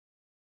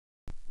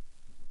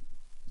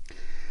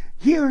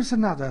Here's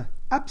another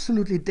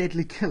absolutely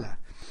deadly killer.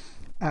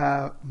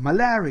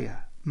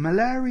 Malaria.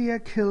 Malaria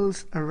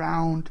kills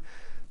around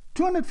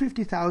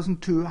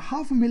 250,000 to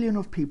 500,000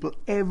 of people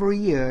every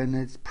year, and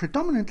it's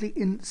predominantly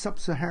in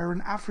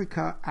sub-Saharan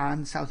Africa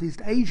and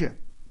Southeast Asia.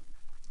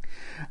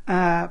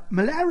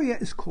 Malaria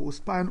is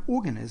caused by an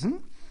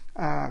organism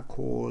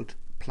called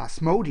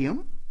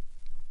Plasmodium.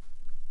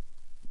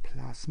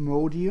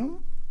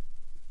 Plasmodium.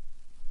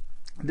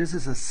 This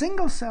is a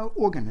single-cell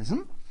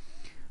organism.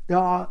 There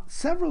are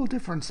several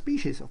different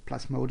species of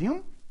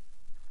Plasmodium,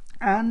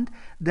 and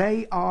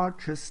they are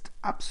just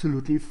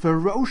absolutely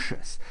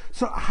ferocious.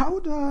 So how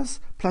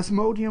does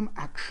Plasmodium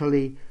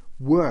actually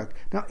work?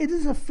 Now, it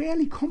is a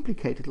fairly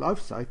complicated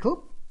life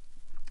cycle,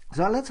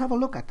 so let's have a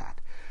look at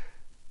that.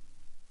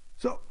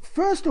 So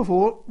first of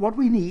all, what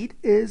we need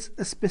is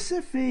a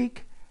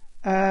specific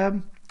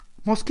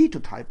mosquito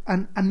type,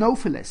 an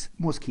Anopheles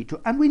mosquito,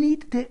 and we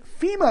need the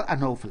female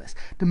Anopheles.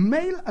 The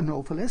male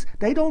Anopheles,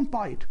 they don't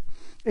bite.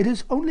 It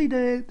is only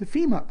the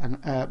female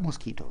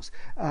mosquitoes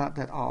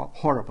that are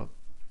horrible.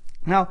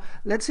 Now,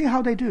 let's see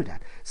how they do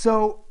that.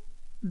 So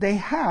they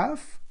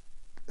have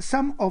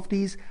some of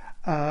these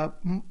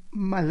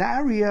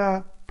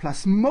Malaria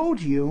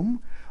Plasmodium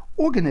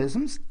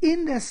organisms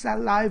in their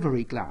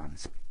salivary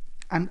glands.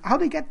 And how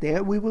they get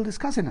there, we will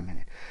discuss in a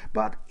minute.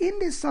 But in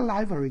these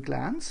salivary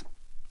glands,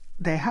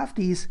 they have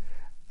these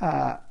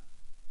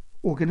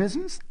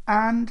organisms,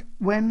 and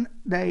when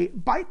they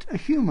bite a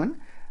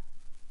human,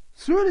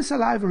 through the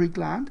salivary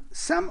gland,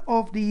 some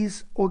of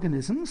these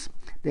organisms,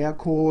 they are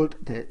called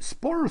the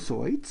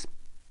Sporozoites,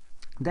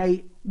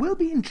 they will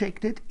be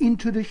injected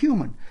into the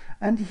human.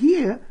 And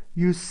here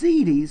you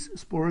see these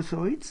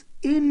Sporozoites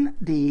in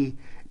the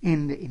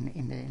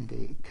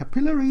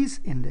capillaries,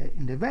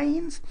 in the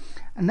veins,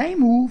 and they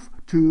move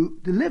to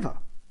the liver.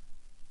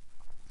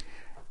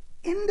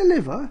 In the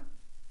liver,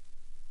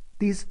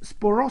 these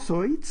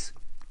Sporozoites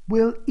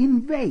will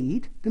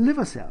invade the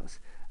liver cells.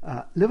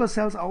 Liver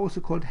cells are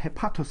also called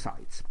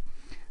hepatocytes.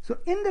 So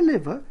in the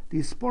liver,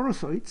 these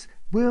Sporozoites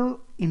will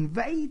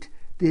invade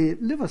the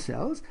liver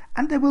cells,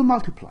 and they will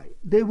multiply.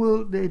 They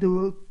will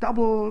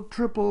double,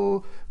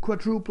 triple,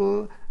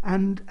 quadruple,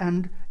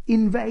 and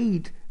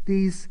invade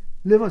these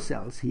liver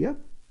cells here,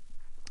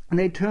 and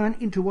they turn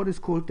into what is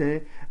called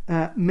the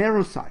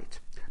merozoite.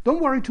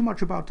 Don't worry too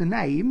much about the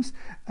names.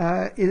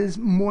 It is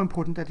more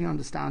important that you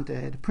understand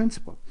the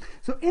principle.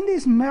 So in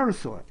these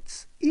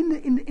merozoites, in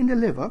the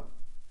liver,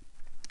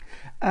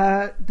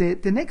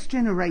 the next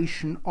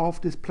generation of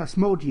this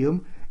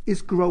Plasmodium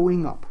is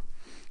growing up.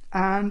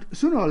 And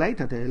sooner or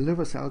later, the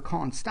liver cell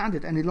can't stand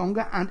it any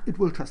longer, and it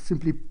will just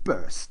simply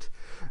burst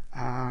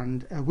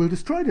and will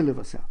destroy the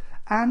liver cell.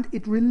 And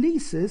it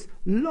releases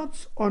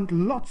lots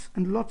and lots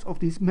and lots of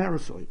these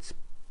merozoites.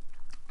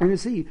 And you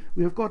see,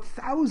 we have got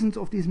thousands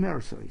of these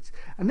merozoites,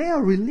 and they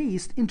are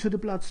released into the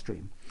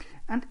bloodstream.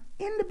 And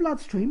in the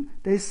bloodstream,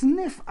 they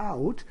sniff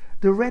out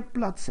the red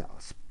blood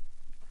cells,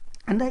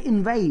 and they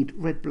invade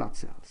red blood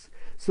cells.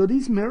 So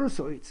these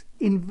merozoites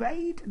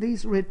invade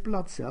these red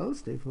blood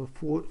cells. They will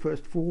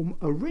first form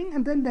a ring,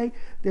 and then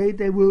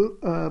they will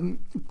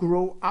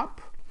grow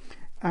up,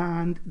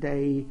 and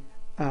they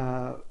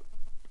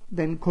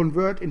then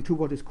convert into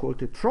what is called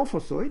the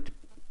trophozoite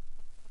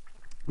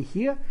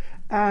here.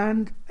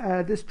 And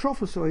this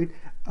trophozoite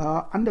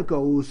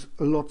undergoes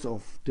lots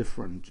of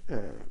different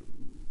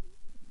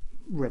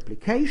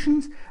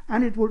replications,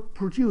 and it will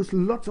produce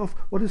lots of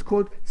what is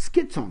called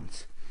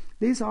schizons.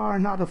 These are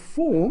another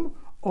form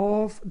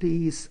of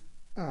these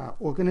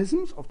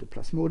organisms, of the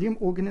Plasmodium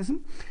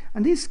organism,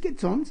 and these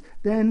schizons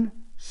then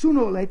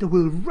sooner or later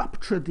will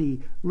rupture the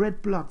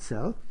red blood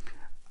cell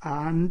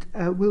and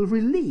will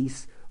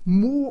release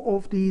more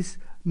of these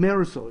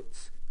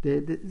merozoites.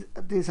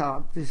 These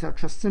are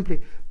just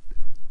simply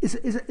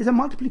is a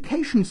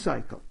multiplication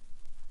cycle,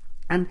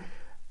 and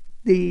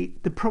the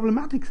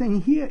problematic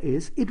thing here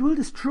is it will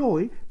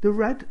destroy the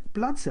red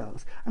blood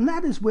cells, and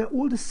that is where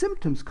all the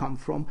symptoms come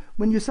from.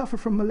 When you suffer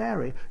from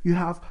malaria, you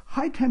have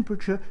high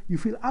temperature, you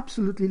feel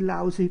absolutely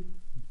lousy,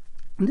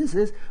 and this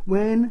is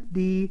when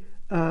the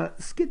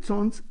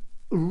schizons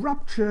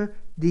rupture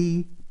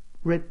the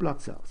red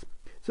blood cells.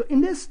 So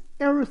in this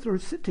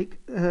erythrocytic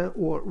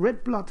or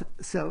red blood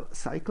cell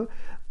cycle,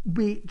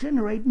 we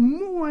generate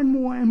more and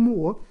more and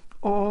more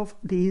of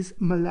these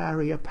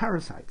malaria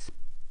parasites.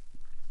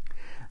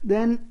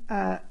 Then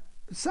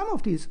some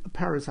of these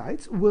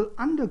parasites will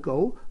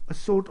undergo a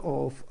sort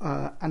of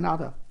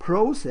another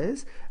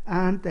process,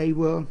 and they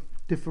will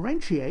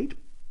differentiate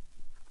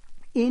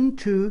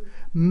into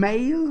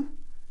male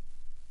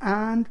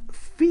and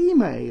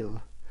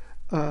female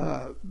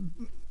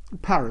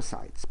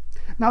parasites.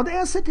 Now they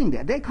are sitting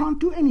there. They can't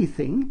do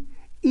anything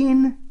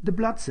in the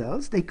blood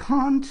cells. They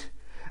can't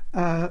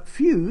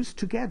fuse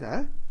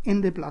together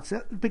in the blood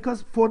cell,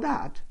 because for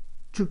that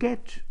to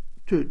get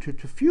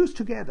to fuse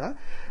together,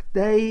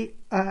 they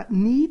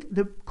need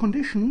the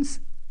conditions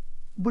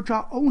which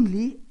are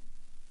only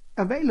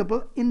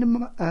available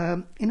in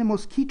a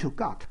mosquito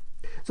gut.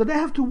 So they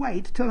have to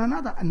wait till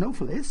another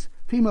Anopheles,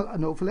 female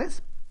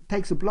Anopheles,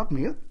 takes a blood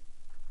meal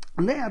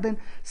And they are then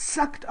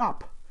sucked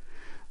up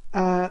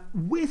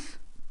with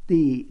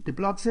the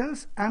blood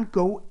cells and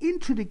go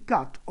into the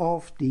gut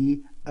of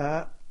the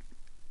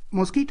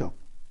mosquito.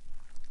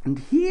 And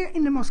here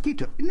in the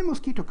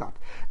mosquito gut,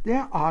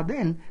 there are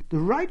then the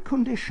right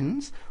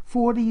conditions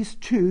for these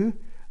two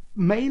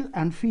male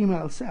and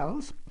female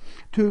cells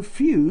to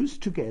fuse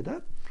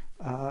together.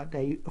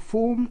 They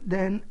form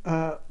then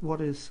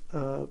what is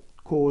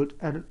called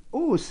an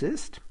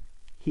oocyst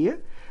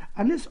here,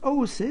 and this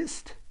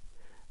oocyst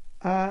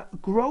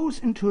grows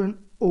into an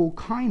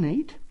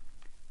ookinete,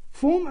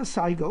 form a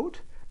zygote.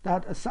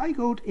 That a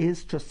zygote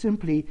is just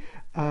simply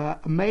a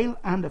male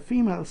and a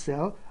female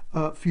cell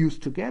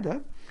fused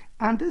together,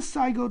 and this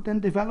zygote then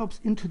develops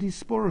into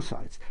these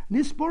sporozoites.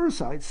 These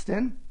sporozoites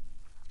then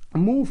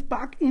move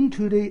back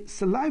into the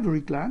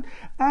salivary gland,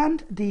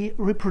 and the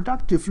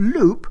reproductive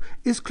loop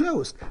is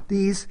closed.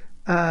 These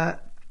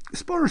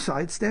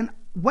sporozoites then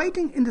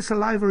waiting in the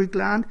salivary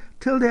gland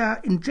till they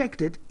are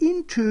injected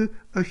into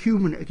a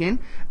human again,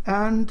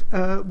 and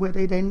where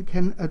they then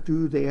can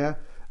do their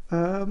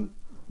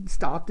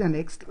start their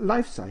next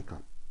life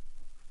cycle.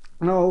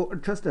 Now,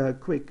 just a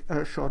quick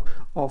shot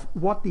of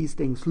what these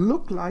things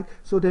look like.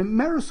 So the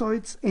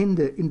merozoites in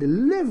the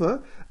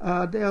liver,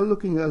 they are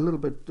looking a little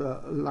bit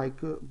like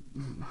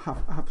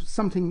have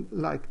something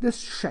like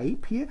this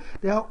shape here.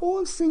 They are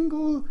all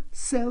single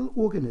cell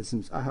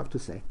organisms, I have to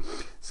say.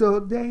 So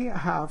they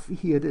have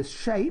here this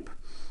shape.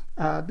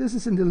 This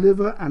is in the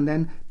liver, and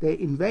then they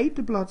invade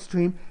the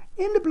bloodstream.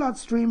 In the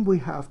bloodstream, we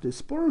have the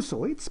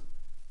sporozoites,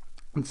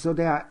 and so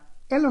they are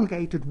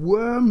elongated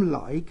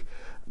worm-like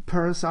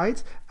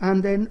parasites,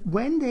 and then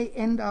when they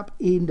end up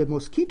in the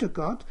mosquito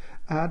gut,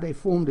 they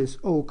form this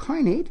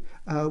ookinete,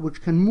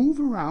 which can move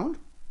around,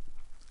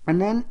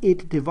 and then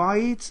it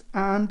divides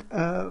and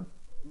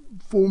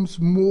forms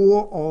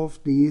more of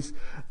these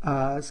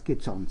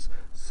schizons.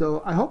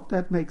 So I hope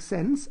that makes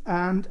sense,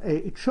 and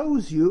it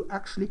shows you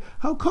actually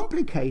how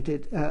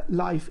complicated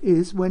life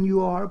is when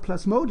you are a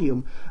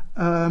Plasmodium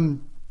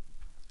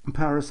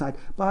parasite.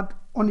 But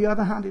on the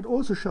other hand, it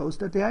also shows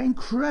that they are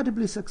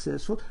incredibly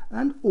successful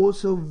and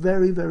also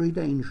very, very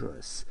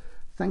dangerous.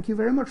 Thank you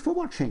very much for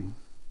watching.